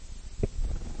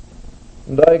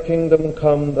Thy kingdom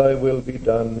come, thy will be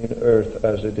done in earth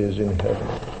as it is in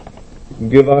heaven.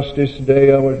 Give us this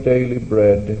day our daily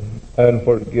bread, and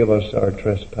forgive us our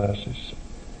trespasses,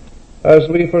 as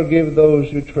we forgive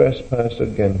those who trespass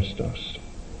against us.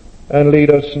 And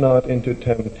lead us not into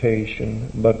temptation,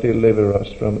 but deliver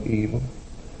us from evil.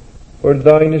 For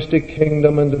thine is the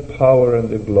kingdom and the power and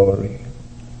the glory,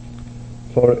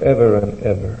 forever and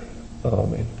ever.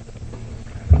 Amen.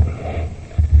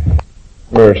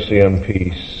 Mercy and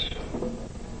peace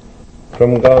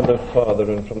from God the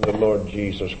Father and from the Lord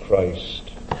Jesus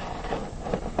Christ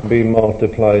be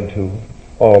multiplied to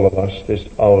all of us this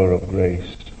hour of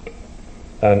grace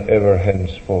and ever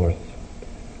henceforth.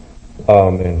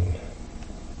 Amen.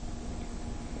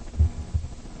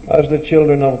 As the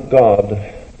children of God,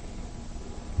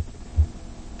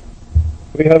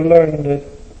 we have learned that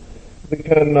we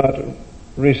cannot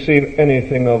receive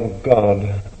anything of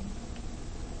God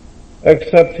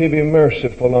except He be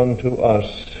merciful unto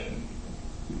us,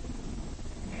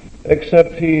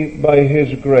 except He by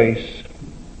His grace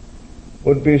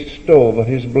would bestow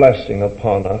His blessing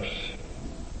upon us.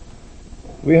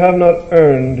 We have not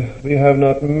earned, we have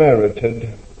not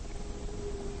merited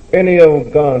any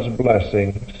of God's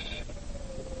blessings.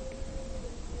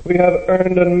 We have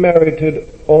earned and merited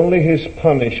only His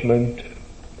punishment.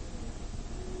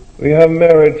 We have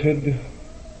merited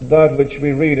that which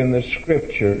we read in the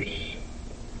Scriptures,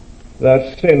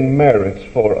 that sin merits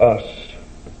for us.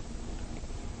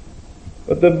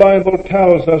 But the Bible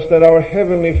tells us that our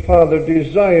Heavenly Father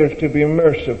desires to be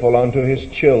merciful unto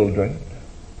His children.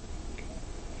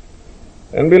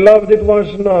 And beloved, it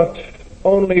was not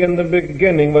only in the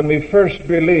beginning when we first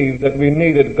believed that we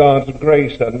needed God's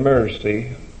grace and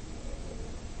mercy,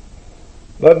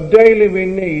 but daily we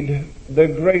need the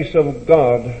grace of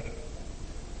God.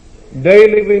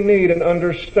 Daily we need and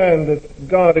understand that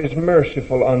God is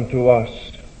merciful unto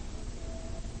us.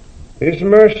 His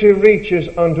mercy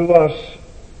reaches unto us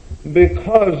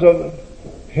because of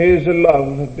His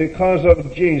love, because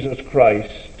of Jesus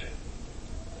Christ.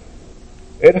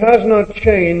 It has not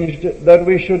changed that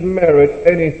we should merit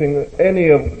any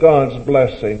of God's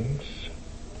blessings.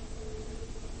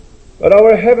 But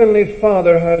our Heavenly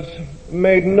Father has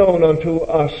made known unto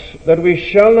us that we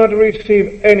shall not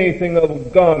receive anything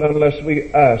of God unless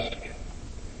we ask.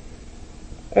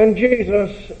 And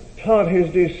Jesus taught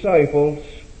His disciples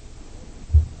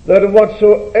that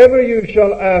whatsoever you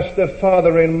shall ask the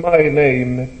Father in my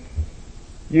name,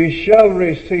 you shall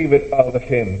receive it of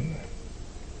Him.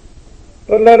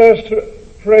 But let us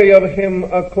pray of Him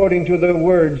according to the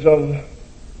words of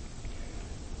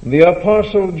the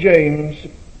Apostle James,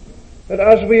 that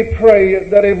as we pray,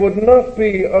 that it would not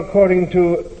be according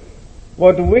to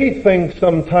what we think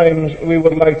sometimes we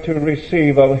would like to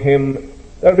receive of Him,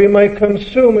 that we might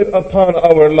consume it upon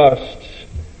our lusts,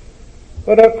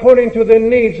 but according to the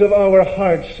needs of our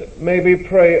hearts, may we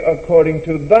pray according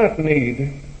to that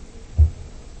need.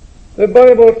 The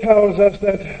Bible tells us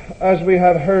that, as we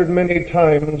have heard many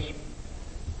times,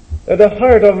 that the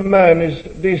heart of man is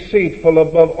deceitful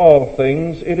above all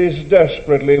things, it is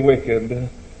desperately wicked.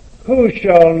 Who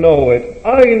shall know it?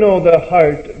 I know the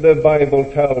heart, the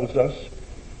Bible tells us.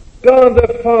 God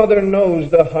the Father knows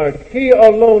the heart. He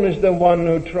alone is the one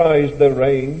who tries the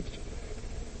reins.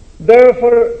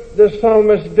 Therefore the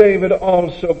psalmist David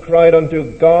also cried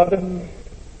unto God,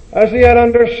 as he had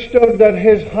understood that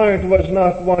his heart was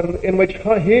not one in which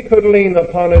he could lean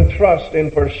upon and trust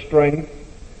in for strength.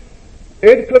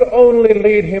 It could only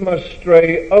lead him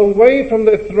astray, away from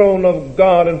the throne of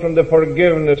God and from the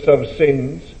forgiveness of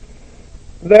sins.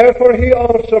 Therefore he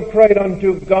also prayed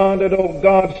unto God that, O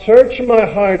God, search my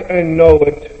heart and know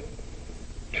it.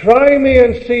 Try me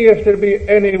and see if there be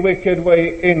any wicked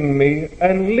way in me,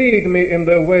 and lead me in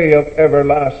the way of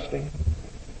everlasting.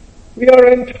 We are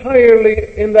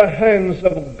entirely in the hands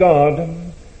of God.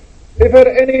 If at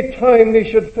any time we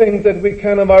should think that we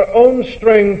can of our own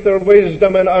strength or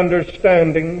wisdom and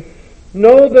understanding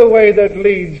know the way that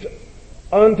leads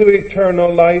unto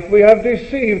eternal life, we have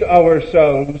deceived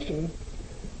ourselves.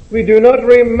 We do not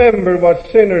remember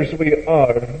what sinners we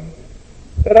are.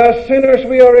 That as sinners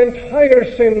we are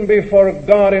entire sin before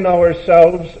God in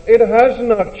ourselves. It has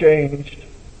not changed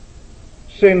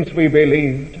since we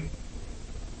believed.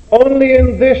 Only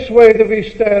in this way do we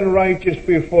stand righteous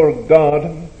before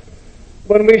God.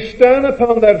 When we stand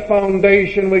upon that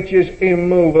foundation which is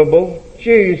immovable,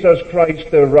 Jesus Christ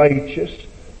the righteous,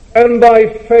 and by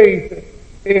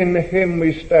faith in Him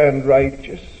we stand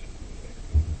righteous.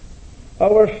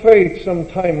 Our faith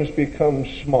sometimes becomes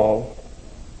small.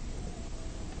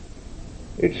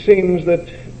 It seems that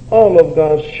all of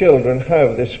God's children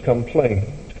have this complaint.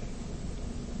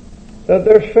 that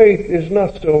their faith is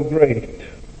not so great,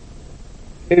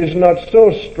 is not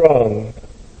so strong,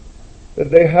 that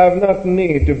they have not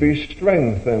need to be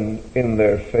strengthened in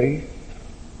their faith.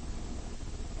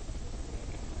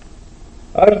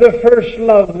 As the first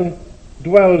love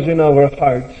dwells in our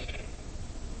hearts,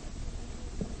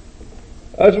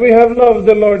 as we have loved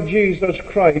the Lord Jesus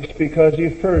Christ because He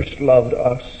first loved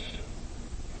us,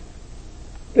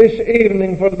 this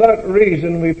evening for that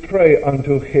reason we pray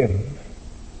unto Him,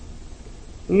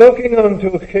 looking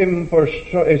unto Him for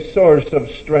a source of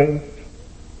strength,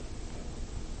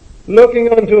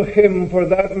 looking unto Him for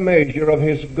that measure of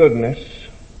His goodness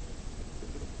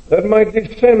that might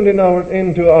descend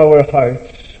into our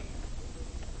hearts,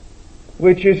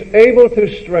 which is able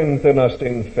to strengthen us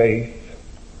in faith,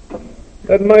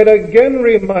 that might again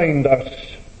remind us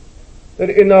that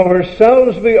in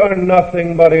ourselves we are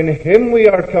nothing, but in Him we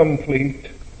are complete,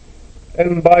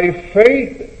 and by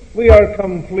faith we are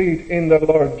complete in the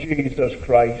Lord Jesus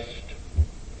Christ.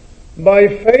 By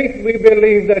faith we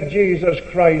believe that Jesus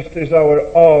Christ is our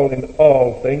all in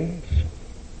all things.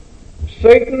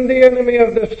 Satan, the enemy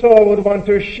of the soul, would want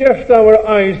to shift our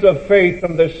eyes of faith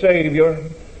from the Savior,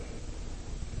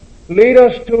 lead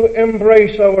us to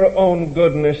embrace our own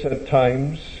goodness at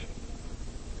times,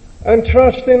 and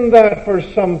trust in that for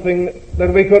something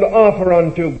that we could offer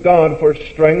unto God for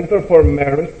strength or for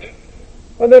merit,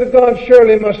 or that God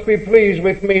surely must be pleased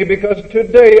with me because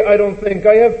today I don't think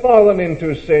I have fallen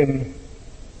into sin.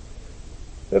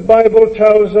 The Bible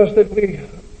tells us that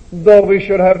though we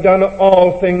should have done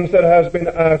all things that has been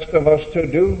asked of us to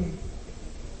do,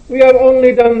 we have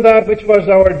only done that which was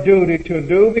our duty to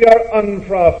do. We are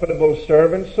unprofitable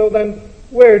servants, so then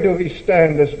where do we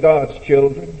stand as God's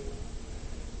children?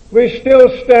 We still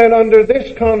stand under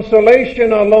this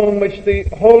consolation alone which the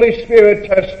Holy Spirit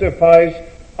testifies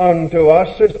unto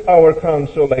us as our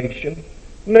consolation,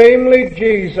 namely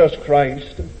Jesus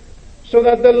Christ, so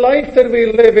that the life that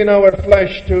we live in our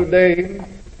flesh today,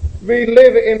 we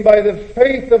live in by the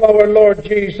faith of our Lord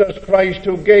Jesus Christ,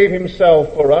 who gave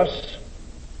Himself for us.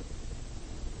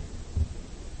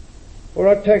 For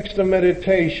our text of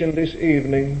meditation this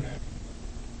evening,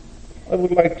 I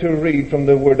would like to read from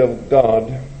the Word of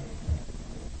God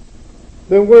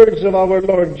the words of our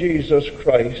Lord Jesus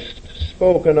Christ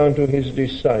spoken unto His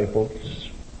disciples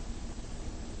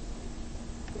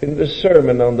in the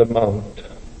Sermon on the Mount,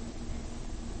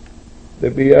 the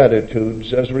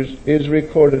Beatitudes, as is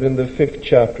recorded in the 5th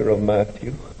chapter of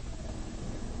Matthew.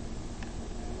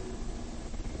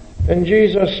 And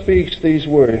Jesus speaks these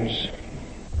words,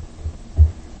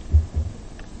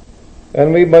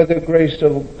 and we, by the grace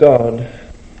of God,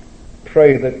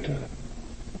 pray that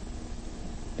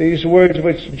these words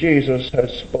which Jesus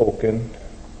has spoken,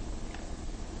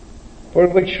 for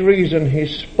which reason He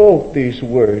spoke these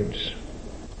words,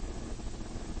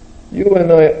 you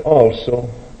and I also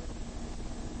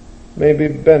may be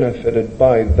benefited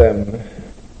by them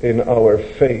in our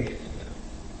faith.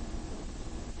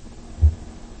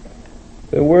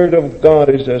 The Word of God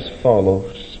is as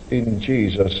follows, in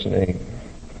Jesus' name.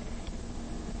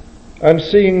 And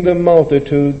seeing the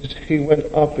multitudes, He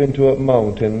went up into a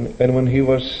mountain, and when He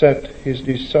was set, His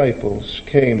disciples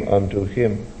came unto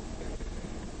Him.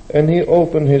 And He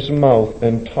opened His mouth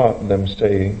and taught them,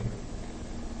 saying,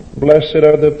 Blessed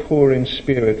are the poor in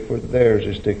spirit, for theirs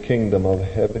is the kingdom of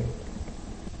heaven.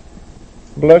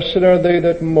 Blessed are they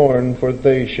that mourn, for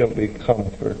they shall be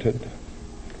comforted.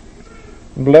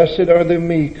 Blessed are the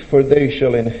meek, for they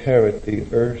shall inherit the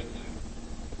earth.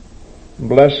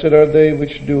 Blessed are they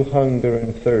which do hunger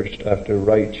and thirst after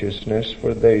righteousness,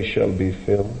 for they shall be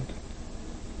filled.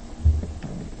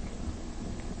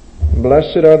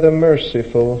 Blessed are the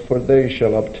merciful, for they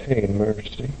shall obtain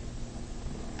mercy.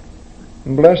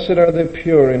 Blessed are the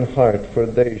pure in heart, for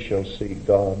they shall see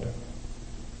God.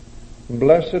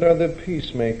 Blessed are the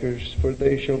peacemakers, for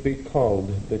they shall be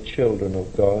called the children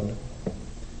of God.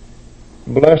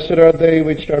 Blessed are they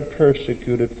which are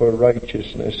persecuted for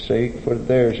righteousness' sake, for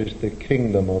theirs is the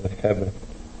kingdom of heaven.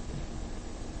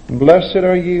 Blessed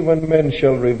are ye when men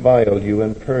shall revile you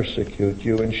and persecute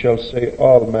you, and shall say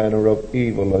all manner of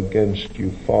evil against you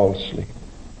falsely,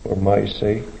 for my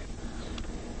sake.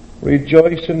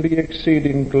 Rejoice and be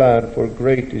exceeding glad, for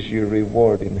great is your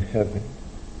reward in heaven.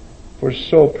 For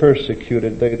so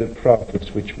persecuted they the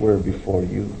prophets which were before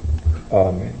you.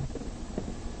 Amen.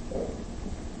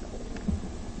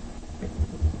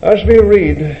 As we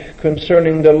read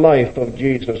concerning the life of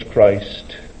Jesus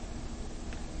Christ,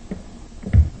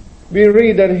 we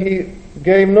read that He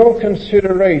gave no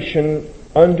consideration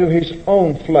unto His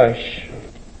own flesh,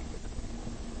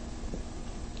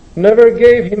 never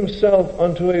gave Himself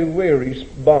unto a weary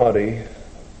body,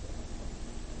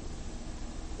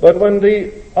 But when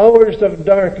the hours of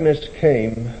darkness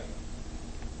came,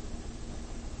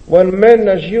 when men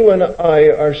as you and I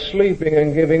are sleeping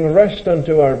and giving rest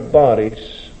unto our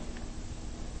bodies,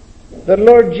 the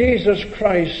Lord Jesus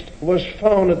Christ was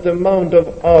found at the Mount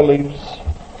of Olives,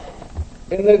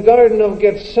 in the Garden of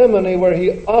Gethsemane, where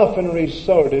he often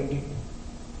resorted,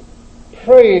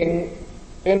 praying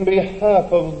in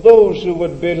behalf of those who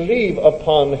would believe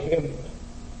upon him,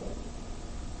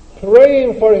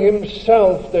 praying for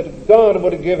himself that God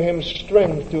would give him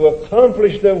strength to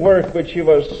accomplish the work which he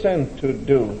was sent to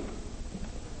do.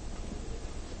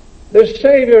 The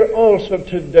Savior also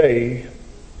today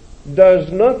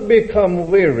does not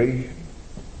become weary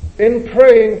in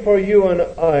praying for you and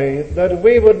I that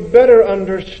we would better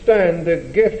understand the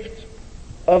gift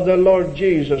of the Lord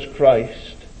Jesus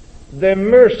Christ, the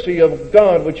mercy of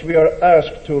God which we are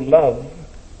asked to love.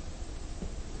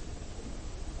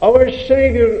 Our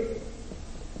Savior,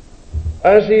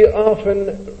 as he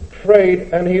often prayed,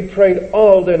 and he prayed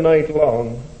all the night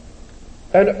long,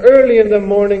 and early in the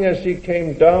morning as he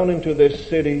came down into the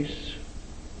cities,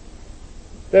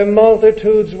 the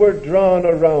multitudes were drawn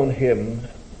around him.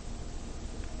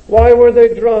 Why were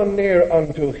they drawn near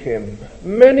unto him?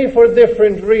 Many for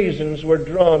different reasons were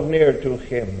drawn near to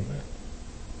him.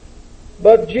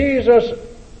 But Jesus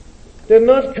did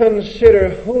not consider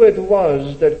who it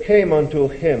was that came unto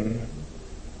him,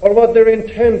 or what their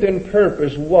intent and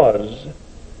purpose was.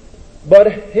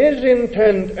 But his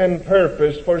intent and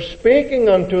purpose for speaking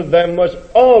unto them was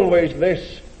always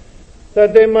this,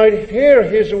 that they might hear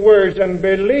his words and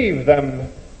believe them,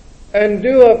 and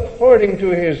do according to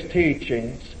his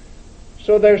teachings,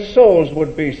 so their souls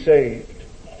would be saved.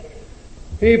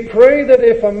 He prayed that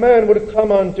if a man would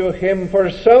come unto him for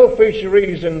selfish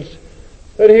reasons,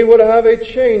 that he would have a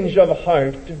change of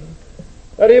heart,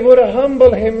 that he would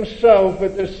humble himself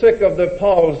with the sick of the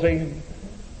palsy,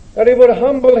 that he would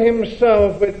humble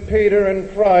himself with Peter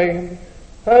and cry,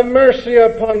 "Have mercy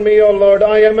upon me, O Lord,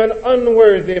 I am an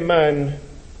unworthy man."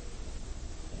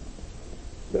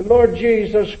 The Lord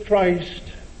Jesus Christ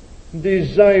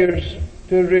desires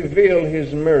to reveal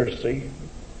his mercy.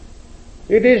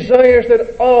 He desires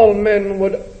that all men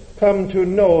would come to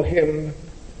know him,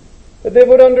 that they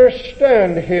would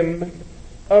understand him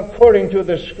according to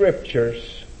the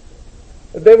Scriptures,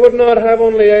 that they would not have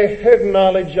only a head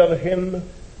knowledge of him,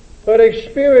 but a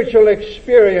spiritual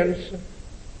experience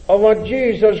of what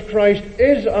Jesus Christ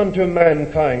is unto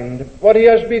mankind, what he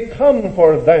has become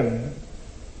for them,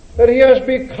 that he has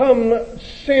become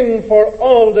sin for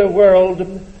all the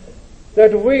world,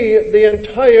 that we, the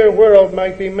entire world,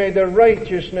 might be made the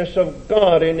righteousness of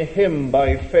God in him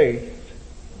by faith.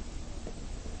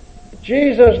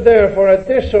 Jesus, therefore, at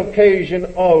this occasion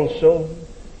also,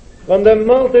 when the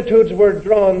multitudes were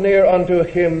drawn near unto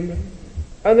him,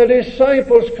 and the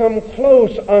disciples come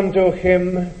close unto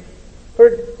him,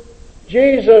 for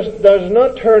Jesus does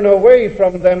not turn away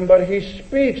from them, but he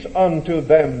speaks unto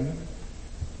them.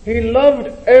 He loved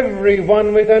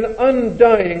everyone with an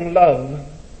undying love,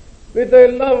 with a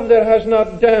love that has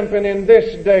not dampened in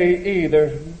this day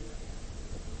either.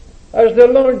 As the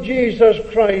Lord Jesus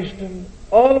Christ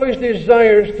always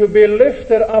desires to be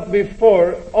lifted up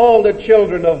before all the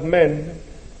children of men,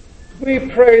 we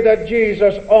pray that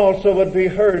Jesus also would be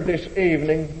heard this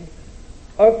evening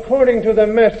according to the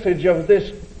message of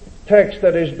this text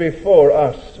that is before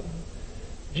us.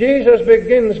 Jesus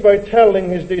begins by telling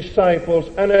his disciples,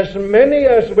 "And as many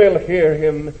as will hear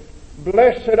him,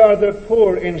 blessed are the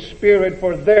poor in spirit,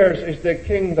 for theirs is the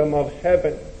kingdom of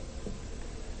heaven."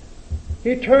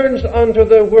 He turns unto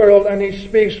the world and he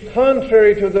speaks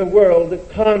contrary to the world,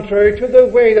 contrary to the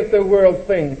way that the world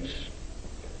thinks.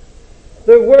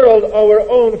 The world, our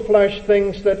own flesh,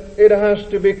 thinks that it has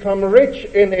to become rich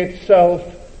in itself,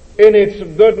 in its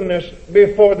goodness,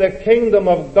 before the kingdom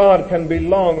of God can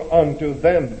belong unto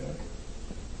them.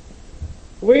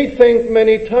 We think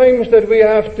many times that we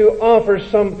have to offer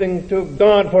something to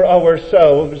God for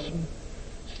ourselves,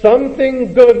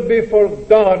 something good before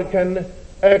God can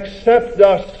accept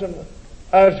us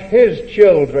as his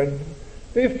children,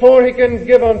 before he can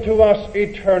give unto us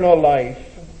eternal life.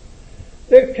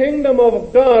 The kingdom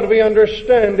of God, we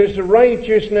understand, is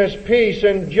righteousness, peace,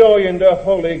 and joy in the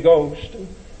Holy Ghost.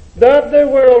 That the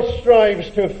world strives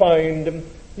to find.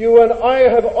 You and I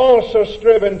have also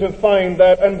striven to find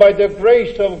that, and by the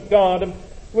grace of God,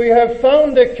 we have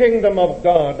found the kingdom of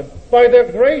God. By the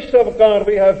grace of God,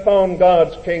 we have found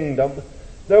God's kingdom.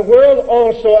 The world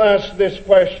also asks this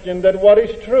question, that what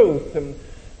is truth?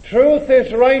 Truth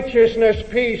is righteousness,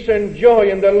 peace, and joy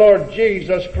in the Lord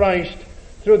Jesus Christ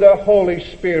through the Holy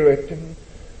Spirit.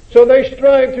 So they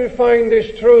strive to find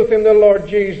this truth in the Lord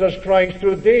Jesus Christ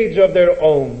through deeds of their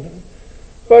own.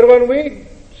 But when we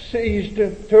ceased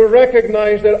to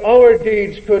recognize that our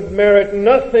deeds could merit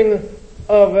nothing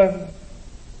of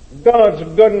God's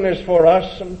goodness for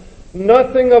us,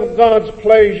 nothing of God's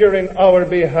pleasure in our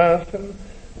behalf,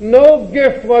 no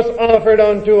gift was offered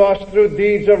unto us through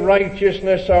deeds of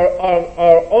righteousness or on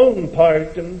our own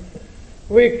part,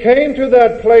 we came to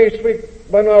that place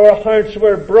when our hearts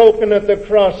were broken at the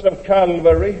cross of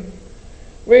Calvary.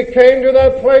 We came to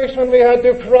that place when we had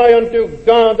to cry unto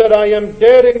God that I am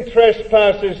dead in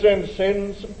trespasses and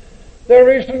sins.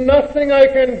 There is nothing I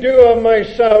can do of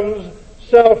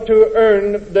myself to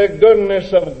earn the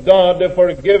goodness of God, the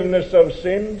forgiveness of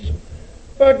sins.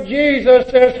 But Jesus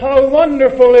says how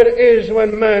wonderful it is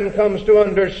when man comes to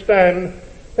understand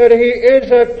that he is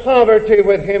at poverty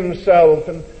with himself,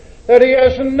 and that he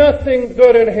has nothing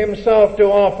good in himself to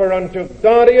offer unto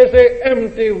God. He is an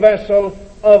empty vessel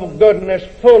of goodness,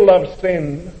 full of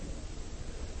sin.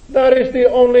 That is the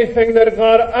only thing that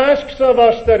God asks of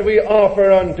us that we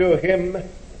offer unto him.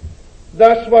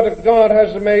 That's what God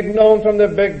has made known from the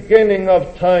beginning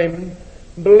of time.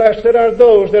 Blessed are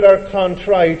those that are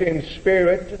contrite in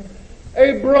spirit.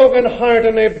 A broken heart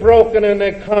and a broken and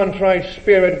a contrite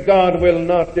spirit God will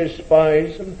not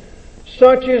despise.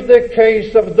 Such is the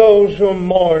case of those who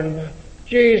mourn.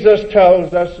 Jesus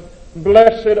tells us,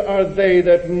 blessed are they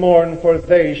that mourn, for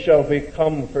they shall be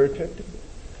comforted.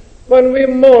 When we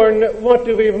mourn, what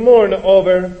do we mourn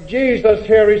over? Jesus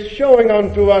here is showing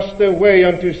unto us the way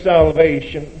unto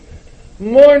salvation.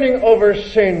 Mourning over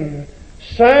sin.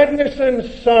 Sadness and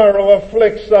sorrow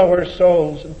afflicts our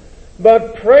souls.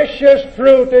 But precious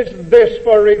fruit is this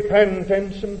for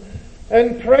repentance.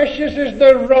 And precious is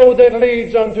the road that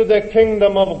leads unto the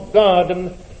kingdom of God.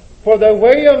 And for the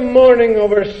way of mourning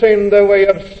over sin, the way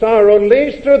of sorrow,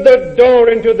 leads through the door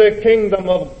into the kingdom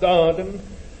of God. And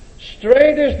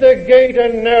straight is the gate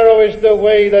and narrow is the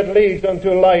way that leads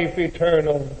unto life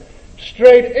eternal.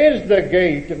 Straight is the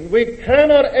gate, and we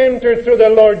cannot enter through the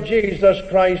Lord Jesus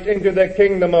Christ into the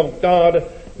kingdom of God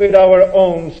with our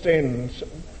own sins.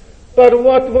 But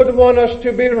what would want us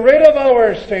to be rid of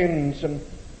our sins?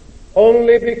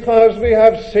 Only because we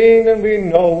have seen and we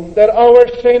know that our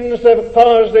sins have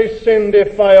caused a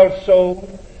sin-defiled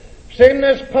soul. Sin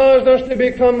has caused us to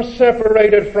become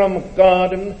separated from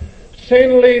God, and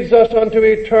sin leads us unto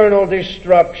eternal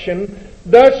destruction.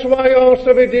 That's why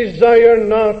also we desire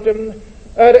not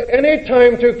at any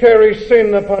time to carry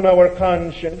sin upon our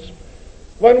conscience.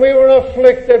 When we were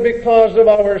afflicted because of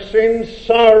our sins,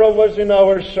 sorrow was in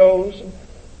our souls.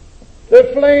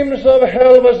 The flames of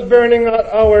hell was burning at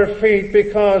our feet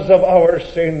because of our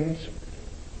sins.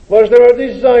 Was there a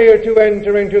desire to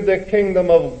enter into the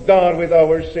kingdom of God with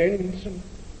our sins?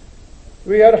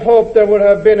 We had hoped there would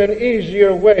have been an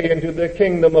easier way into the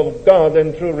kingdom of God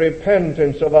than through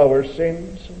repentance of our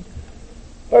sins.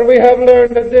 But we have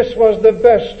learned that this was the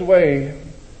best way,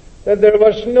 that there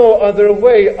was no other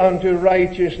way unto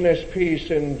righteousness, peace,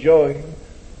 and joy,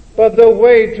 but the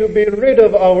way to be rid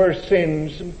of our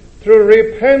sins through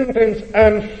repentance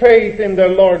and faith in the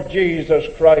Lord Jesus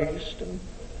Christ.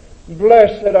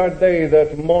 Blessed are they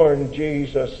that mourn,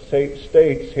 Jesus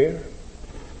states here.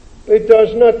 It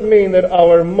does not mean that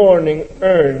our mourning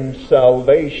earns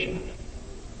salvation.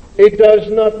 It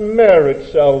does not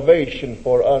merit salvation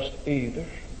for us either.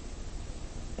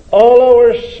 All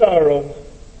our sorrow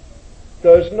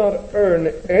does not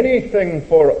earn anything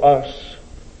for us,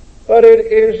 but it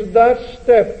is that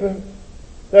step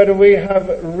that we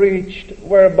have reached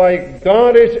whereby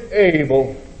God is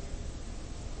able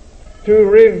to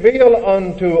reveal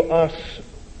unto us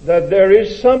that there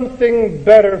is something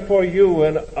better for you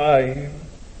and I.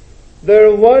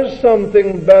 There was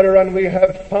something better, and we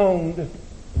have found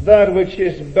that which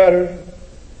is better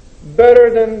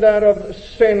than that of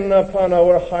sin upon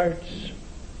our hearts.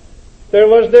 There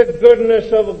was the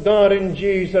goodness of God in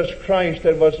Jesus Christ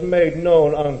that was made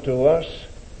known unto us.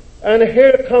 And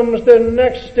here comes the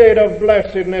next state of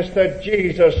blessedness that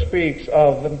Jesus speaks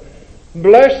of.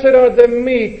 Blessed are the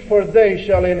meek, for they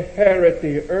shall inherit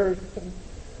the earth.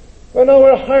 When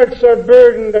our hearts are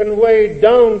burdened and weighed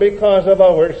down because of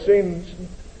our sins,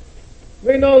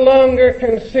 we no longer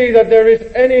can see that there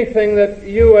is anything that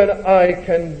you and I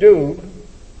can do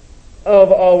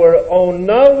of our own.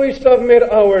 Now we submit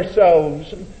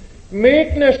ourselves.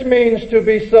 Meekness means to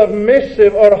be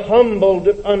submissive or humbled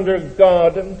under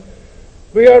God.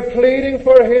 We are pleading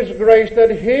for His grace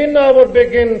that He now would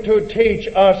begin to teach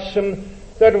us, and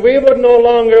that we would no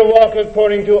longer walk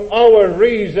according to our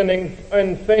reasoning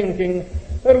and thinking,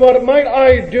 that what might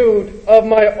I do of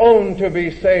my own to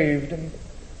be saved?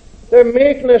 The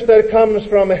meekness that comes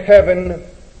from heaven,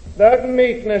 that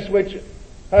meekness which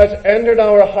has entered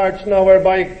our hearts now,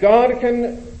 whereby God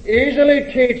can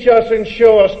easily teach us and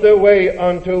show us the way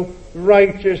unto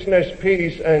righteousness,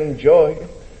 peace, and joy.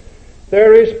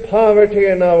 There is poverty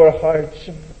in our hearts.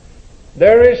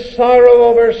 There is sorrow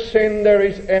over sin. There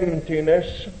is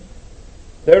emptiness.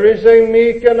 There is a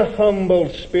meek and humble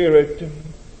spirit.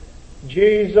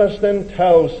 Jesus then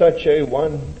tells such a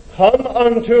one, "Come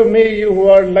unto me, you who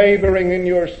are laboring in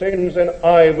your sins, and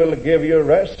I will give you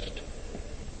rest."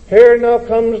 Here now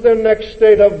comes the next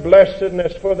state of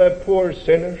blessedness for the poor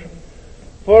sinner.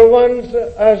 For ones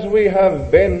as we have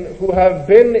been, who have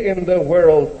been in the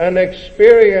world and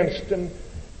experienced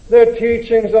the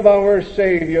teachings of our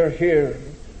Savior here.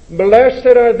 Blessed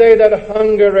are they that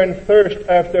hunger and thirst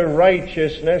after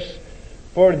righteousness,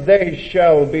 for they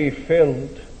shall be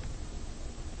filled.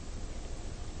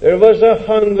 There was a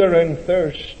hunger and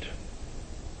thirst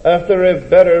after a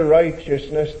better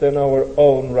righteousness than our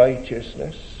own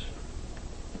righteousness.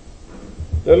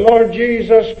 The Lord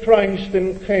Jesus Christ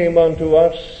came unto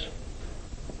us,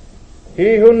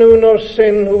 He who knew no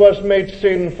sin, who was made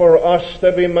sin for us,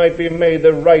 that we might be made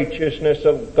the righteousness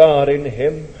of God in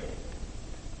Him.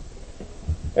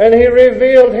 And He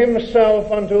revealed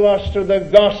Himself unto us through the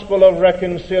gospel of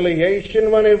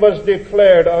reconciliation, when it was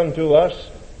declared unto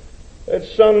us that,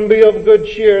 "Son, be of good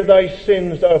cheer, thy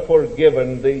sins are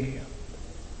forgiven thee."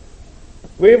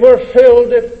 We were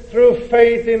filled through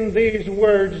faith in these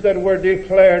words that were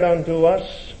declared unto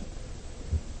us.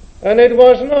 And it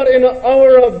was not in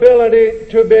our ability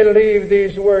to believe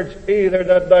these words either,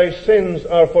 that thy sins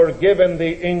are forgiven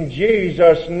thee in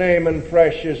Jesus' name and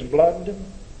precious blood.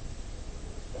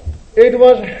 It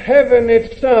was heaven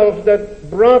itself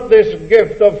that brought this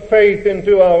gift of faith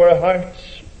into our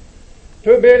hearts,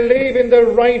 to believe in the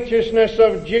righteousness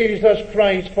of Jesus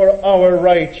Christ for our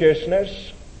righteousness.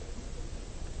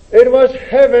 It was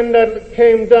heaven that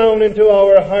came down into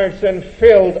our hearts and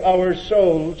filled our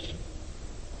souls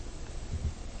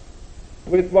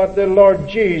with what the Lord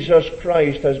Jesus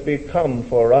Christ has become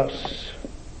for us.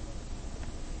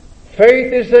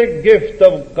 Faith is a gift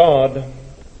of God.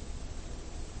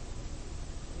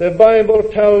 The Bible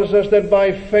tells us that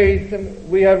by faith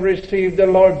we have received the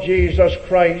Lord Jesus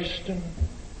Christ,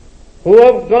 who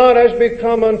of God has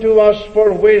become unto us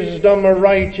for wisdom,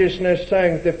 righteousness,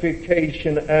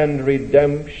 sanctification, and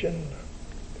redemption.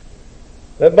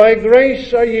 That by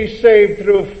grace are ye saved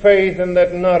through faith, and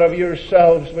that not of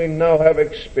yourselves, we now have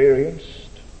experienced.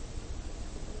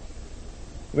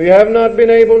 We have not been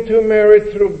able to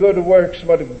merit through good works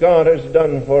what God has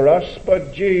done for us,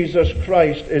 but Jesus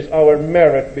Christ is our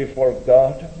merit before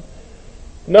God.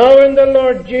 Now in the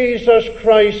Lord Jesus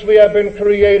Christ we have been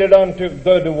created unto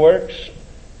good works,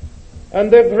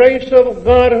 and the grace of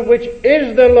God, which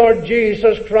is the Lord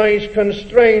Jesus Christ,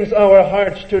 constrains our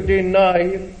hearts to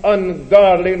deny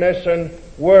ungodliness and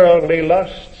worldly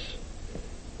lusts,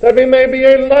 that we may be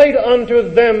a light unto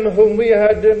them whom we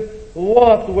had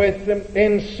walked with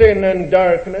in sin and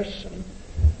darkness.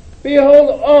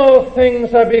 Behold, all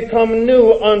things have become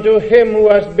new unto him who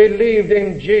has believed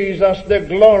in Jesus, the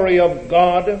glory of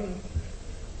God.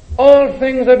 All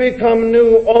things have become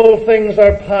new, all things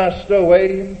are passed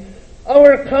away.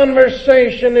 Our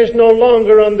conversation is no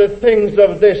longer on the things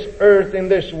of this earth, in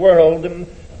this world.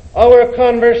 Our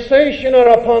conversation are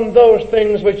upon those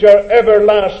things which are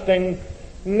everlasting,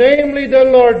 namely the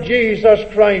Lord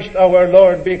Jesus Christ our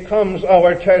Lord becomes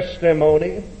our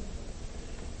testimony.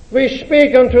 We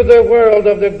speak unto the world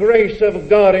of the grace of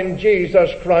God in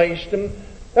Jesus Christ,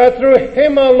 that through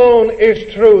Him alone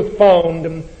is truth found.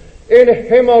 In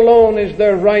Him alone is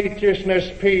there righteousness,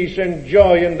 peace, and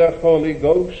joy in the Holy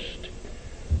Ghost.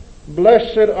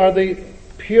 Blessed are the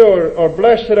pure, or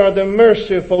blessed are the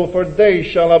merciful, for they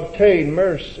shall obtain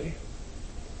mercy.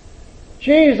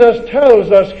 Jesus tells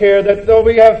us here that though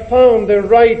we have found the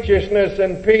righteousness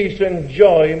and peace and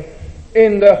joy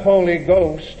in the Holy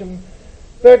Ghost,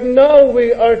 that now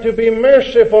we are to be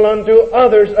merciful unto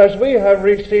others as we have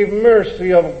received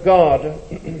mercy of God.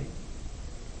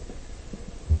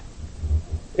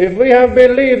 If we have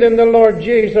believed in the Lord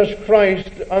Jesus Christ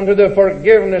unto the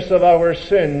forgiveness of our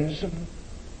sins,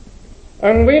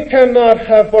 and we cannot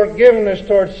have forgiveness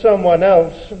towards someone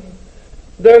else,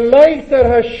 the light that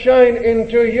has shined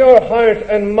into your heart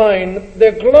and mine,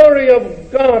 the glory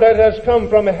of God that has come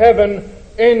from heaven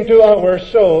into our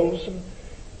souls,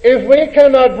 if we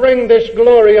cannot bring this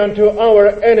glory unto our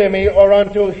enemy or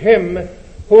unto him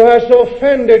who has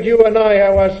offended you and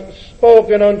I, who has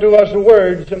spoken unto us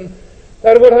words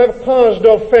that would have caused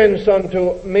offense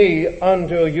unto me,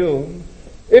 unto you,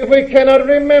 if we cannot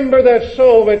remember that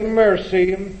soul with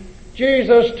mercy,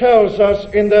 Jesus tells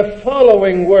us in the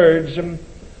following words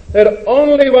that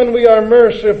only when we are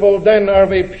merciful then are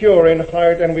we pure in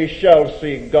heart and we shall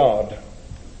see God.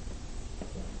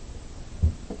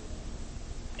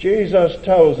 Jesus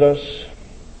tells us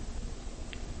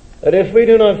that if we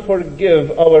do not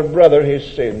forgive our brother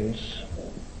his sins,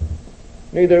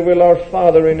 neither will our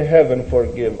Father in heaven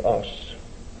forgive us.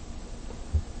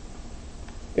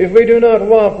 If we do not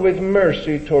walk with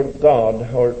mercy toward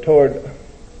God or toward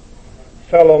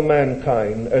fellow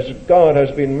mankind as God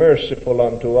has been merciful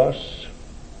unto us,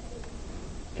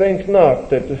 think not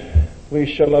that we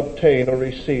shall obtain or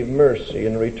receive mercy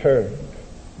in return.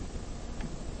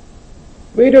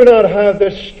 We do not have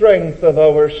the strength of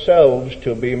ourselves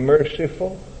to be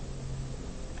merciful.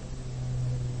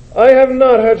 I have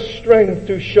not had strength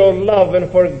to show love and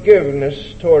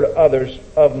forgiveness toward others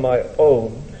of my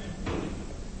own.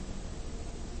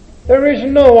 There is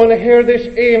no one here this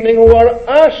evening who are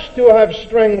asked to have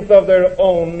strength of their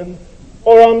own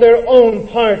or on their own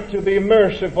part to be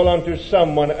merciful unto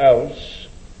someone else.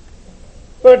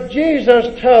 But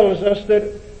Jesus tells us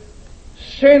that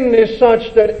sin is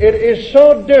such that it is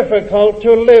so difficult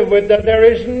to live with that there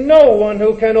is no one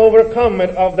who can overcome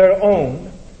it of their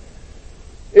own.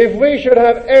 If we should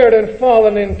have erred and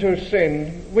fallen into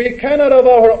sin, we cannot of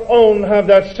our own have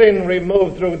that sin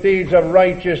removed through deeds of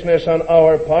righteousness on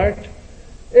our part.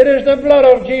 It is the blood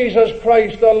of Jesus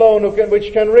Christ alone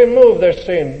which can remove the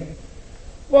sin.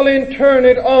 Well, in turn,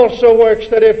 it also works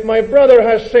that if my brother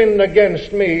has sinned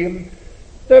against me,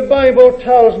 the Bible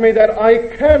tells me that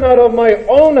I cannot of my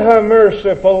own have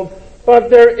merciful, but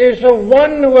there is a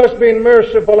one who has been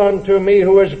merciful unto me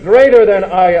who is greater than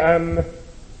I am.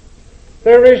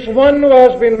 There is one who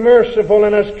has been merciful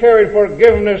and has carried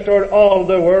forgiveness toward all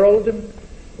the world.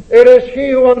 It is he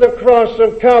who on the cross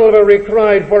of Calvary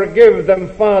cried, "Forgive them,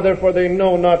 Father, for they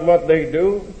know not what they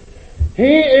do."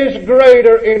 He is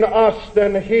greater in us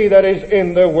than he that is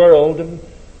in the world.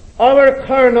 Our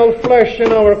carnal flesh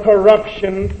and our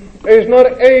corruption is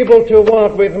not able to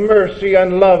walk with mercy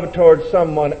and love toward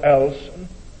someone else.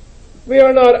 We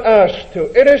are not asked to.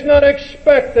 It is not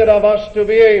expected of us to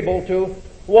be able to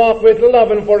walk with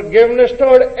love and forgiveness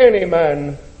toward any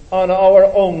man on our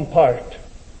own part.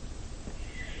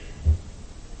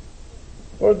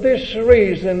 For this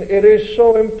reason, it is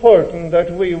so important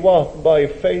that we walk by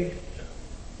faith.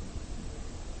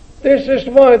 This is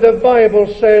why the Bible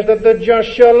says that the just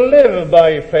shall live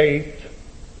by faith.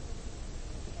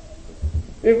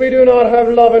 If we do not have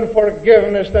love and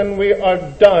forgiveness, then we are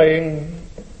dying.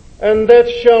 And that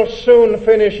shall soon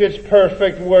finish its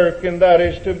perfect work, and that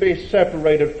is to be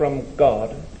separated from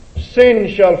God. Sin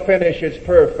shall finish its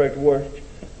perfect work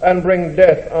and bring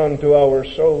death unto our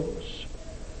souls.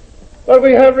 But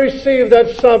we have received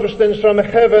that substance from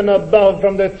heaven above,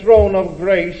 from the throne of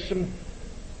grace,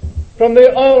 from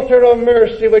the altar of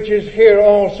mercy which is here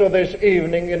also this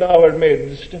evening in our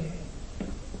midst.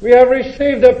 We have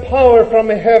received the power from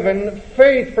heaven,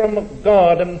 faith from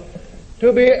God,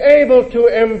 to be able to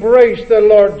embrace the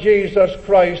Lord Jesus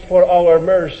Christ for our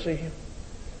mercy.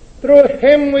 Through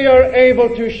him we are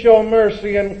able to show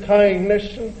mercy and kindness,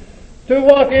 to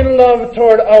walk in love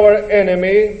toward our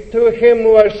enemy, to him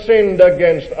who has sinned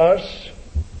against us.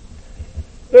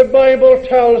 The Bible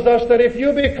tells us that if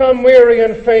you become weary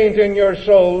and faint in your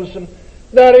souls,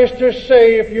 that is to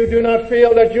say, if you do not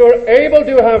feel that you're able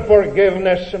to have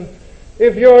forgiveness,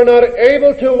 if you're not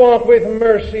able to walk with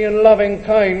mercy and loving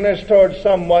kindness toward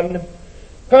someone,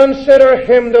 consider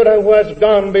him that has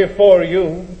gone before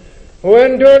you, who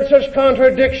endured such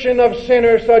contradiction of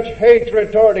sinners, such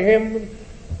hatred toward him,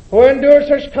 who endured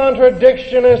such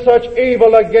contradiction and such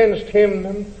evil against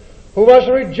him, who was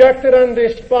rejected and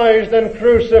despised and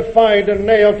crucified and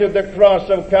nailed to the cross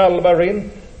of Calvary,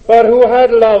 but who had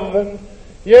love.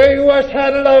 Yea, who has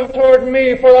had love toward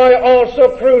me, for I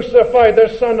also crucified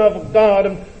the Son of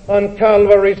God on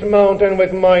Calvary's mountain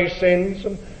with my sins.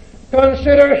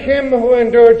 Consider him who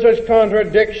endured such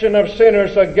contradiction of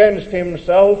sinners against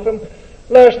himself,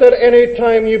 lest at any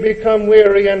time you become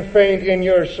weary and faint in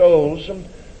your souls,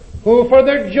 who for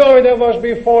the joy that was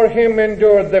before him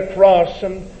endured the cross.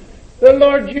 The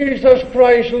Lord Jesus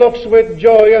Christ looks with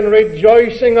joy and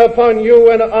rejoicing upon you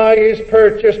and I, his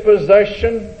purchased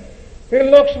possession. He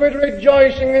looks with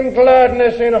rejoicing and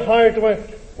gladness in heart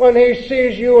when he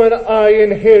sees you and I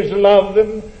in his love,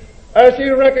 as he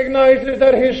recognizes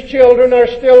that his children are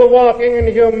still walking in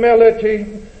humility,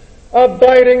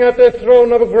 abiding at the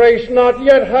throne of grace, not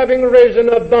yet having risen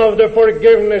above the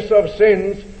forgiveness of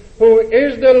sins, who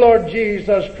is the Lord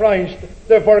Jesus Christ,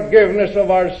 the forgiveness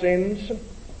of our sins.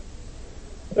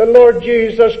 The Lord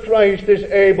Jesus Christ is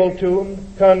able to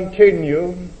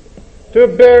continue to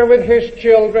bear with His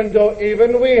children, though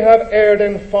even we have erred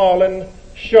and fallen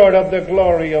short of the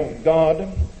glory of God.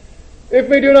 If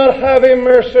we do not have a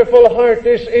merciful heart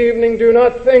this evening, do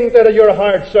not think that your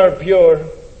hearts are pure.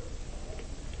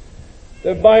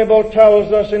 The Bible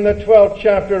tells us in the 12th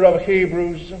chapter of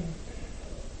Hebrews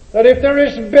that if there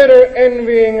is bitter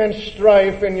envying and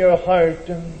strife in your heart,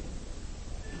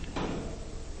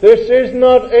 this is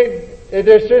not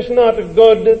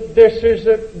good. This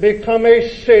is become a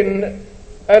sin,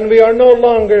 and we are no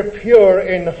longer pure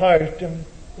in heart.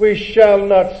 We shall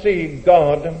not see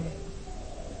God.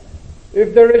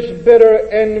 If there is bitter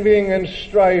envying and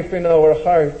strife in our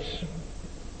hearts,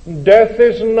 death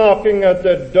is knocking at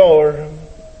the door,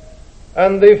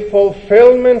 and the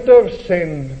fulfillment of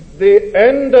sin, the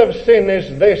end of sin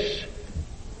is this,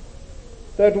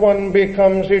 that one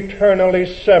becomes eternally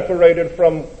separated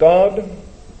from God.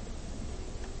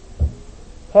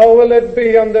 How will it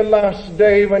be on the last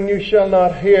day when you shall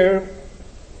not hear,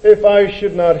 if I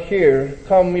should not hear,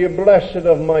 come ye blessed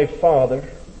of my Father,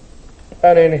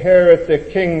 and inherit the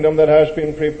kingdom that has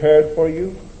been prepared for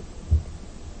you?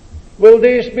 Will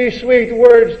these be sweet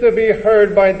words to be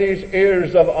heard by these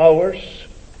ears of ours,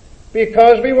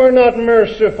 because we were not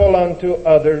merciful unto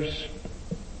others?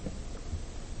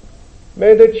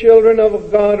 May the children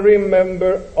of God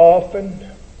remember often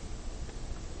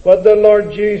what the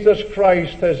Lord Jesus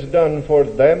Christ has done for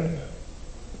them.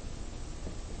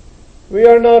 We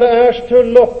are not asked to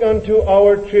look unto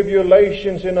our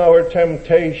tribulations and our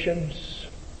temptations.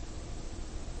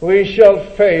 We shall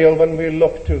fail when we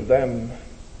look to them,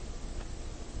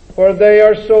 for they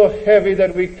are so heavy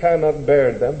that we cannot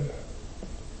bear them.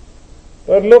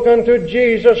 But look unto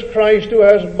Jesus Christ, who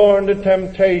has borne the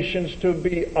temptations to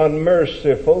be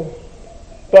unmerciful,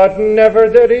 but never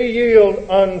did He yield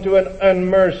unto an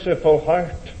unmerciful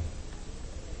heart.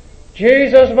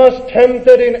 Jesus was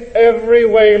tempted in every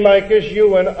way like as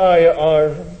you and I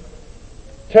are.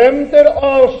 Tempted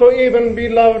also, even,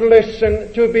 beloved,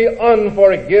 listen, to be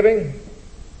unforgiving.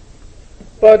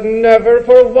 But never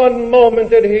for one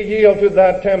moment did He yield to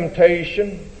that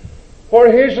temptation. For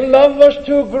His love was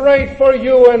too great for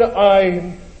you and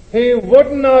I. He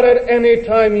would not at any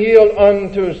time yield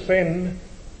unto sin,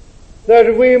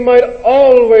 that we might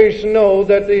always know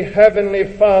that the Heavenly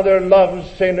Father loves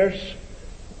sinners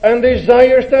and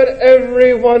desires that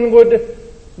everyone would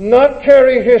not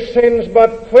carry his sins,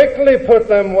 but quickly put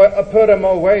them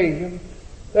away,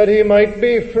 that he might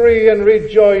be free and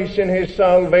rejoice in his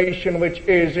salvation, which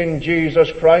is in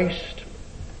Jesus Christ.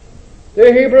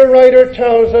 The Hebrew writer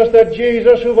tells us that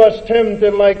Jesus, who was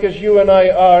tempted like as you and I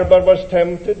are, but was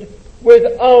tempted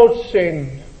without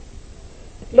sin.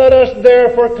 Let us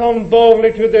therefore come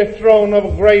boldly to the throne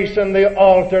of grace and the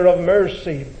altar of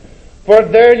mercy, for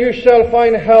there you shall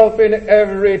find help in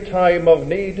every time of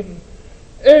need.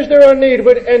 Is there a need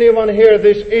with anyone here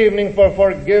this evening for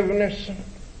forgiveness?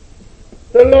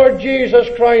 The Lord Jesus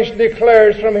Christ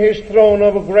declares from His throne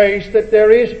of grace that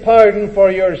there is pardon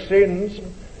for your sins.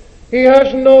 He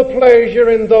has no pleasure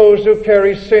in those who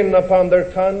carry sin upon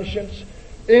their conscience.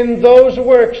 In those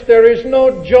works there is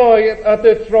no joy at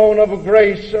the throne of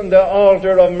grace and the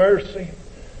altar of mercy.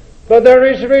 But there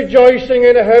is rejoicing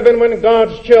in heaven when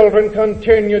God's children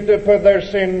continue to put their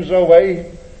sins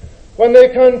away, when they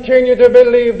continue to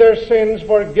believe their sins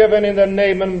forgiven in the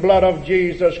name and blood of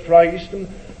Jesus Christ.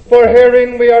 For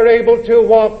herein we are able to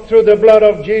walk through the blood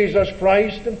of Jesus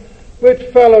Christ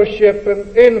with fellowship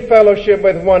and in fellowship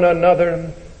with one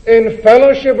another, in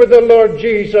fellowship with the Lord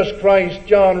Jesus Christ,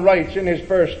 John writes in his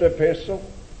first epistle.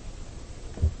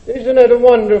 Isn't it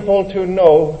wonderful to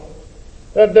know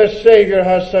that the Savior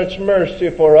has such mercy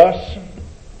for us?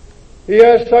 He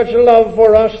has such love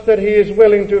for us that He is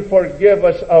willing to forgive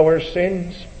us our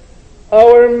sins.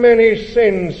 Our many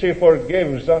sins He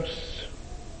forgives us.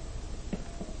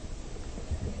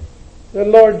 The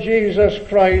Lord Jesus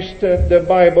Christ, the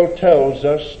Bible tells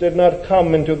us, did not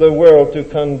come into the world to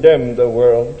condemn the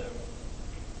world.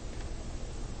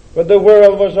 But the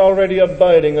world was already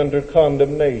abiding under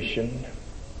condemnation.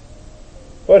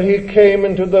 But He came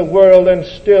into the world, and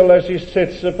still as He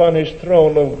sits upon His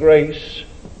throne of grace,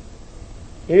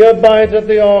 He abides at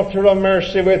the altar of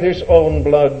mercy with His own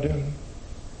blood,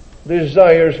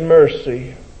 desires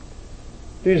mercy,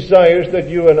 desires that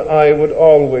you and I would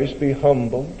always be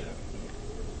humbled,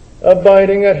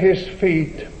 abiding at His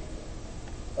feet,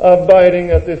 abiding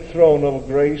at the throne of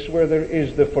grace where there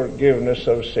is the forgiveness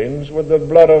of sins, where the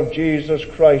blood of Jesus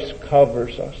Christ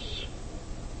covers us.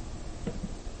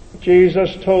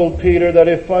 Jesus told Peter that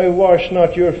if I wash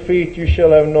not your feet, you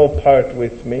shall have no part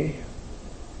with me.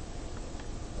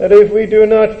 That if we do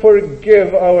not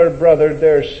forgive our brother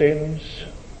their sins,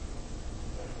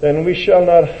 then we shall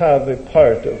not have a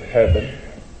part of heaven.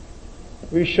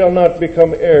 We shall not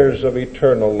become heirs of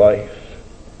eternal life.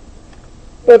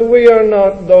 But we are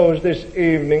not those this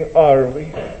evening, are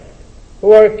we,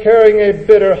 who are carrying a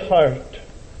bitter heart?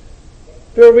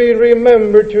 Do we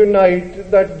remember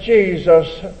tonight that Jesus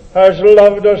has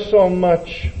loved us so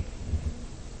much?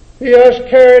 He has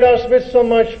carried us with so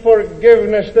much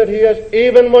forgiveness that He has,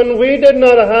 even when we did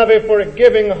not have a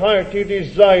forgiving heart, He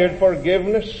desired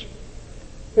forgiveness.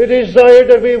 He desired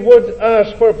that we would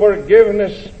ask for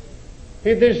forgiveness.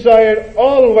 He desired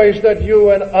always that you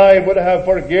and I would have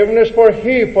forgiveness, for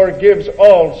He forgives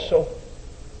also.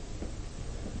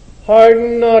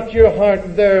 Harden not your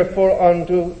heart therefore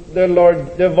unto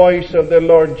the voice of the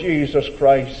Lord Jesus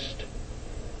Christ.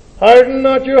 Harden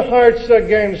not your hearts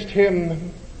against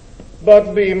Him,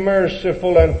 but be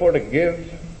merciful and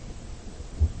forgive.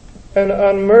 An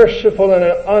unmerciful and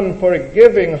an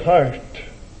unforgiving heart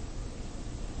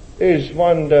is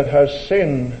one that has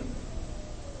sin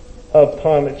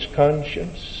upon its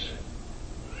conscience.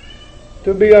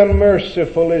 To be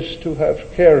unmerciful is to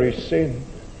have carried sin.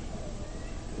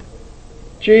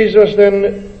 Jesus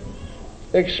then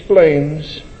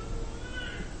explains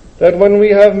that when we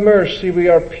have mercy, we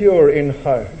are pure in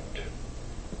heart.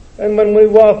 And when we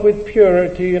walk with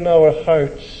purity in our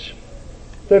hearts,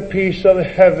 the peace of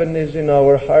heaven is in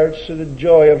our hearts, the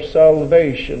joy of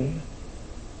salvation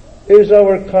is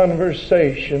our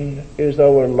conversation, is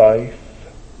our life.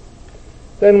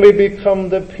 Then we become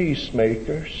the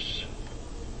peacemakers.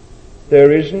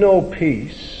 There is no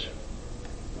peace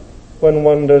when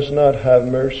one does not have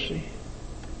mercy.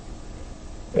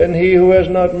 And he who has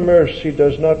not mercy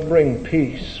does not bring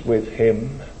peace with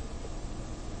him,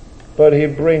 but he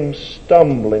brings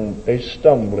a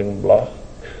stumbling block,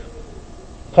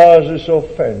 causes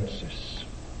offenses.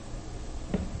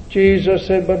 Jesus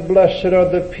said, but blessed are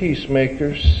the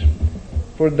peacemakers,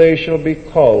 for they shall be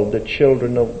called the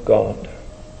children of God.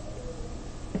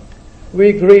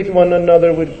 We greet one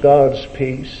another with God's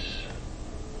peace,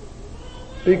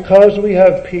 because we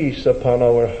have peace upon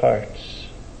our hearts,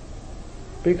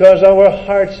 because our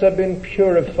hearts have been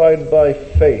purified by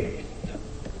faith,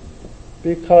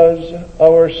 because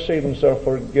our sins are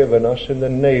forgiven us in the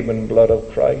name and blood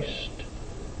of Christ,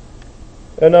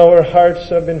 and our hearts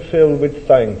have been filled with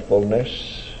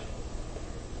thankfulness.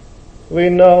 We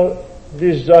now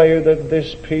desire that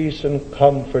this peace and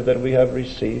comfort that we have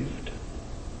received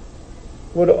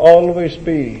would always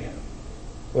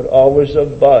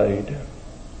abide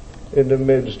in the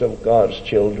midst of God's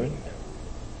children,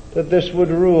 that this would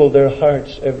rule their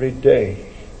hearts every day.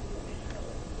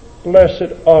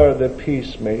 Blessed are the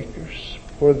peacemakers,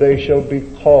 for they shall be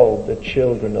called the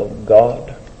children of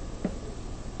God.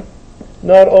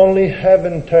 Not only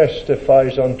heaven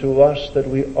testifies unto us that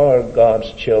we are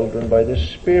God's children by the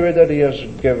Spirit that He has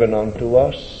given unto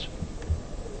us,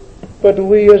 but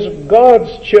we as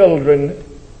God's children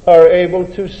are able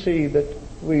to see that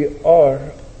we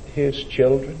are His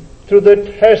children through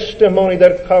the testimony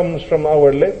that comes from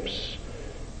our lips,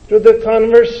 through the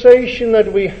conversation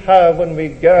that we have when we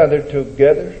gather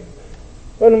together,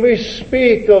 when we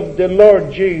speak of the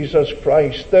Lord Jesus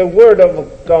Christ, the Word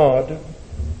of God,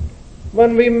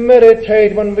 when we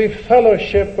meditate, when we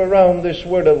fellowship around this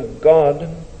Word of God,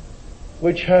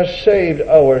 which has saved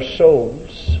our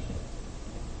souls,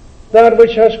 that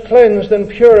which has cleansed and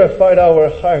purified our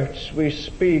hearts. We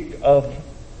speak of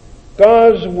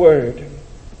God's Word,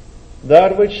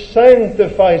 that which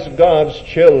sanctifies God's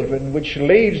children, which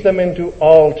leads them into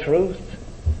all truth.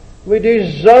 We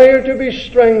desire to be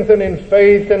strengthened in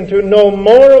faith and to know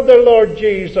more of the Lord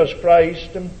Jesus Christ.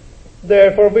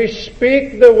 Therefore we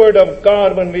speak the Word of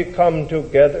God when we come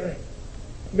together.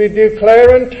 We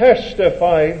declare and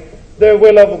testify the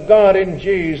will of God in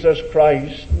Jesus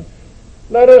Christ.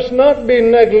 Let us not be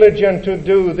negligent to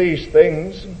do these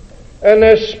things, and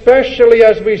especially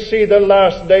as we see the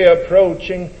last day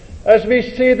approaching, as we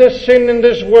see the sin in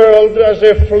this world as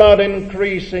a flood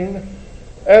increasing,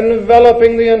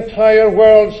 enveloping the entire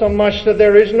world so much that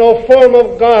there is no form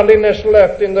of godliness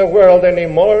left in the world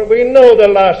anymore. We know the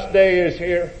last day is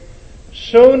here,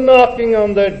 soon knocking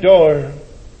on the door.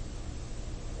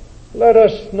 Let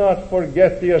us not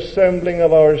forget the assembling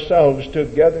of ourselves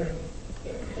together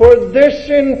for this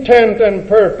intent and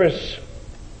purpose,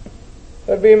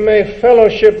 that we may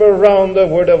fellowship around the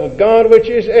Word of God, which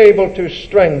is able to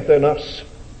strengthen us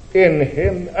in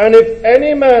Him. And if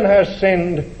any man has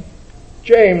sinned,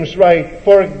 James writes,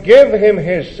 forgive him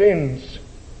his sins.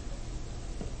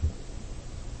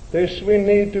 This we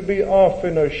need to be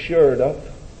often assured of.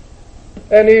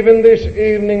 And even this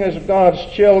evening as God's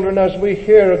children, as we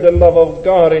hear of the love of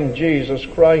God in Jesus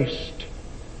Christ,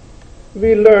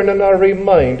 we learn and are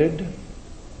reminded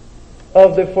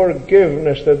of the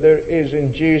forgiveness that there is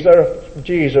in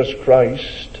Jesus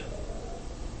Christ,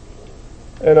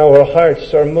 and our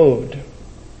hearts are moved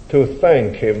to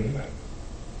thank Him.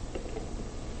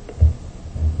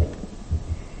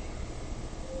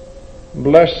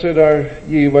 Blessed are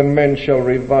ye when men shall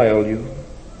revile you,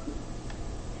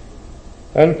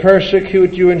 and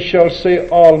persecute you, and shall say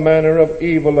all manner of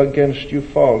evil against you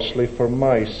falsely for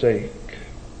my sake.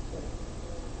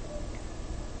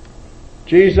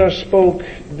 Jesus spoke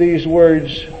these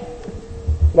words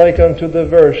like unto the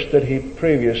verse that He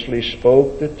previously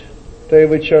spoke, that they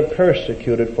which are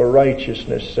persecuted for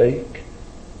righteousness' sake,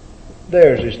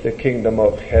 theirs is the kingdom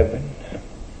of heaven.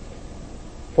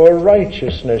 For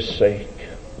righteousness' sake,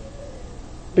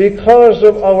 because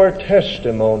of our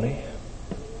testimony,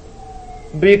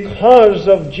 because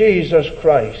of Jesus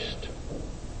Christ,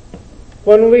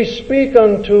 when we speak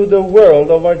unto the world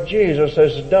of what Jesus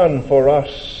has done for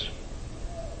us,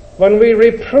 when we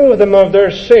reprove them of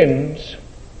their sins,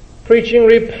 preaching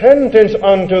repentance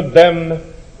unto them,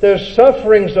 the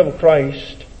sufferings of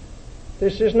Christ,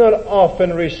 this is not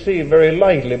often received very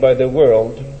lightly by the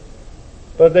world,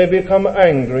 but they become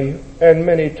angry, and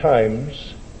many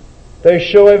times they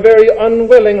show a very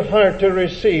unwilling heart to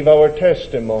receive our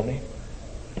testimony.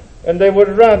 And they would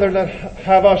rather that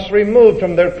have us removed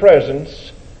from their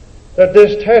presence, that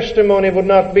this testimony would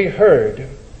not be heard.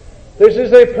 This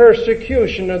is a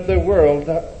persecution that the world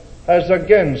has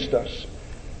against us.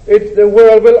 The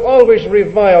world will always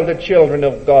revile the children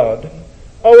of God.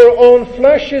 Our own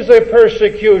flesh is a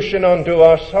persecution unto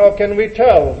us. How can we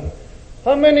tell?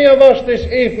 How many of us this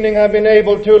evening have been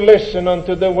able to listen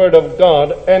unto the Word of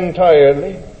God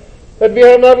entirely? That we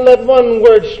have not let one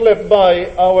word slip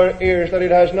by our ears, that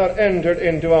it has not entered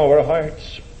into our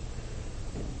hearts.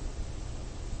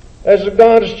 As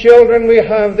God's children, we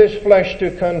have this flesh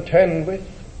to contend with.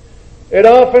 It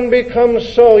often becomes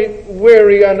so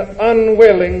weary and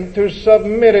unwilling to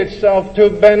submit itself, to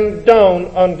bend down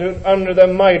under the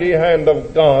mighty hand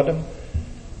of God,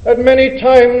 that many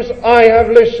times I have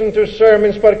listened to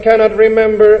sermons but cannot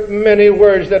remember many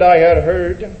words that I had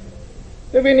heard.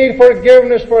 We need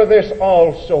forgiveness for this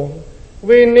also.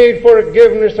 We need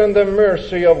forgiveness and the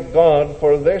mercy of God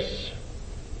for this.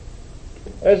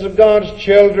 As God's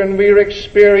children, we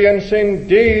experience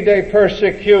indeed a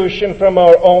persecution from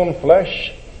our own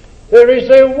flesh. There is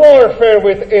a warfare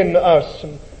within us.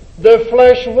 The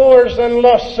flesh wars and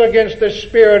lusts against the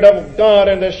Spirit of God,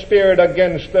 and the Spirit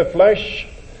against the flesh.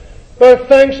 But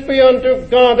thanks be unto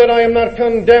God that I am not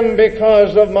condemned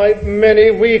because of my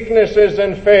many weaknesses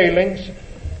and failings,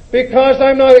 because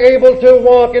I'm not able to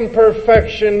walk in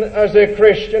perfection as a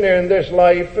Christian in this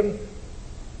life.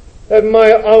 That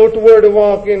my outward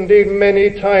walk indeed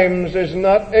many times is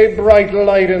not a bright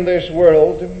light in this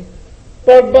world.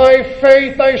 But by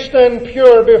faith I stand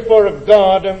pure before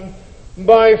God.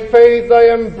 By faith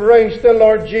I embrace the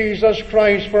Lord Jesus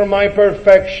Christ for my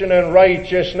perfection and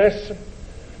righteousness.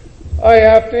 I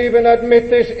have to even admit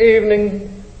this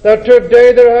evening that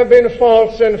today there have been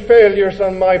faults and failures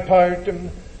on my part.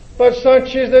 But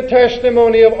such is the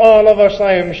testimony of all of us,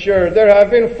 I am sure. There have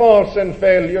been faults and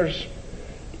failures.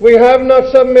 We have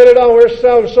not submitted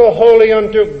ourselves so wholly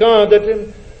unto God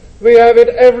that we have at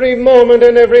every moment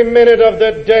and every minute of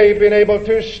the day been able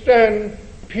to stand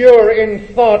pure in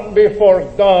thought before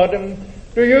God.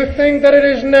 Do you think that it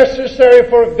is necessary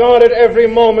for God at every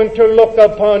moment to look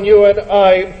upon you and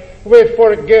I with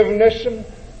forgiveness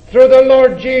through the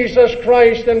Lord Jesus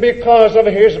Christ and because of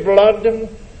His blood?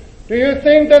 Do you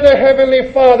think that the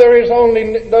Heavenly Father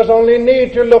does only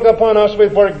need to look upon us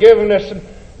with forgiveness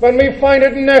when we find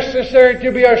it necessary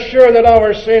to be assured that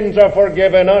our sins are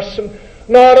forgiven us,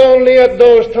 not only at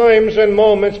those times and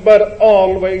moments, but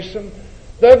always?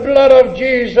 The blood of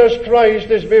Jesus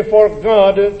Christ is before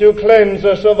God to cleanse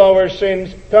us of our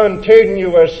sins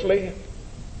continuously.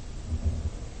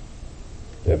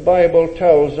 The Bible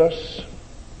tells us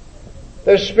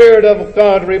the Spirit of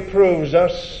God reproves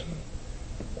us,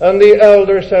 and the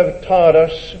elders have taught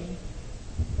us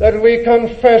that we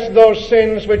confess those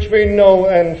sins which we know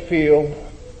and feel.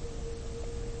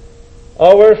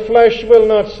 Our flesh will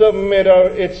not submit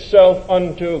itself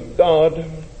unto God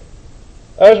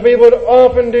as we would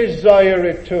often desire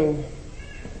it to.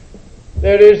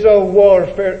 There is a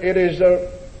warfare. It is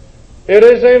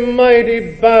a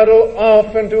mighty battle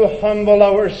often to humble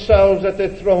ourselves at the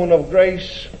throne of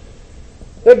grace.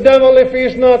 The devil, if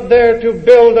he's not there to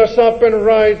build us up and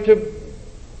rise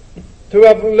to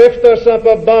uplift us up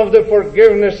above the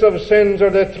forgiveness of sins or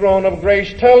the throne of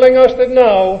grace, telling us that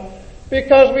now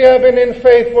because we have been in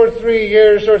faith for 3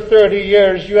 years or 30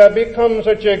 years, you have become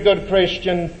such a good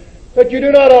Christian that you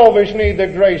do not always need the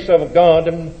grace of God.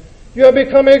 You have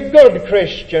become a good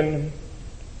Christian.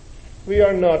 We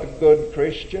are not good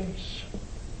Christians,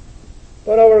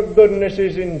 but our goodness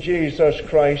is in Jesus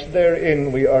Christ.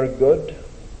 Therein we are good.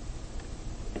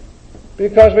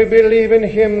 Because we believe in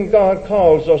Him, God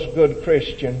calls us good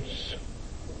Christians.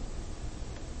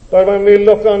 But when we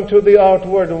look unto the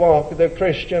outward walk, the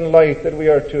Christian life that we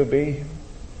are to be,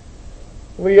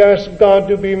 we ask God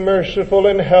to be merciful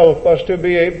and help us to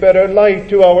be a better light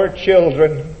to our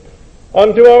children,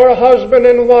 unto our husbands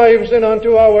and wives, and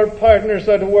unto our partners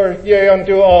at work, yea,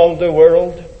 unto all the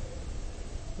world.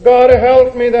 God,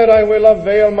 help me that I will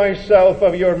avail myself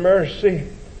of your mercy,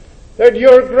 that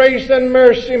your grace and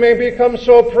mercy may become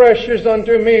so precious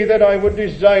unto me that I would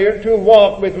desire to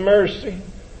walk with mercy,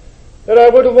 that I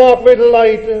would walk with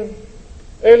light,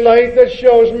 a light that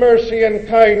shows mercy and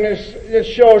kindness, that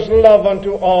shows love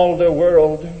unto all the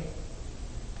world.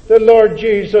 The Lord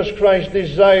Jesus Christ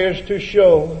desires to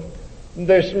show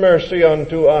this mercy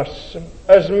unto us.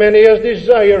 As many as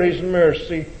desire His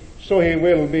mercy, so He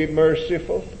will be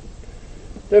merciful.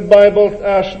 The Bible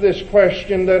asks this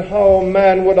question, that how,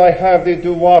 man, would I have thee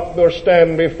to walk or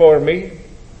stand before me?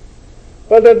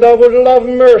 But that thou would love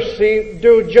mercy,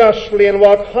 do justly, and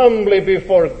walk humbly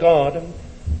before God.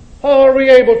 How are we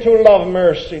able to love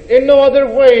mercy? In no other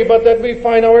way but that we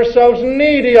find ourselves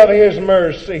needy of His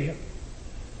mercy.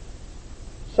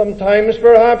 Sometimes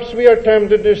perhaps we are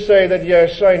tempted to say that,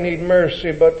 yes, I need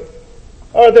mercy, but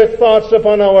are there thoughts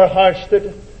upon our hearts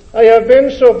that I have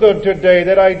been so good today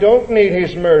that I don't need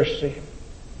His mercy?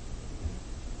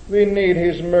 We need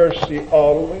His mercy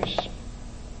always.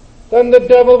 Then the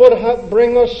devil would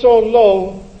bring us so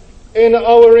low in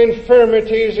our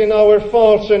infirmities, in our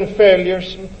faults and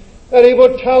failures, that he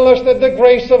would tell us that the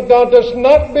grace of God does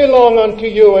not belong unto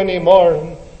you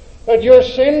anymore, that your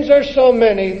sins are so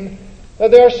many,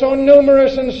 that they are so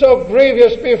numerous and so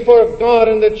grievous before God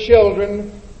and the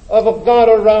children of God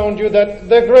around you, that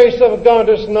the grace of God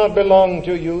does not belong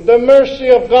to you. The mercy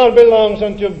of God belongs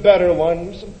unto better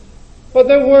ones. But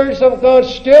the words of God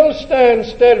still stand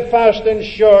steadfast and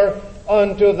sure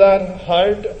unto that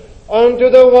heart, unto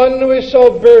the one who is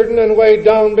so burdened and weighed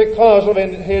down because of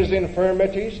his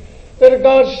infirmities, that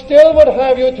God still would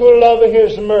have you to love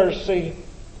His mercy.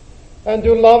 And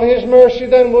to love His mercy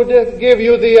then would give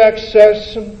you the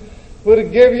access,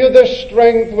 would give you the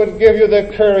strength, would give you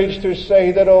the courage to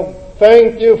say that, oh,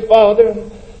 thank you, Father,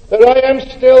 that I am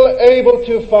still able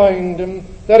to find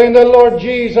that in the Lord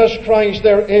Jesus Christ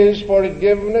there is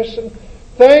forgiveness.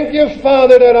 Thank you,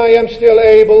 Father, that I am still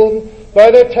able, by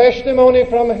the testimony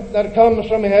that comes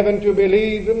from heaven, to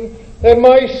believe that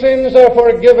my sins are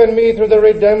forgiven me through the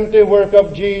redemptive work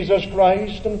of Jesus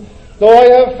Christ. Though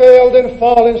I have failed and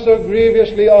fallen so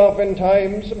grievously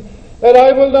oftentimes, that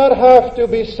I will not have to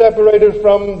be separated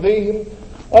from Thee.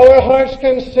 Our hearts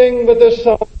can sing with the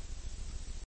song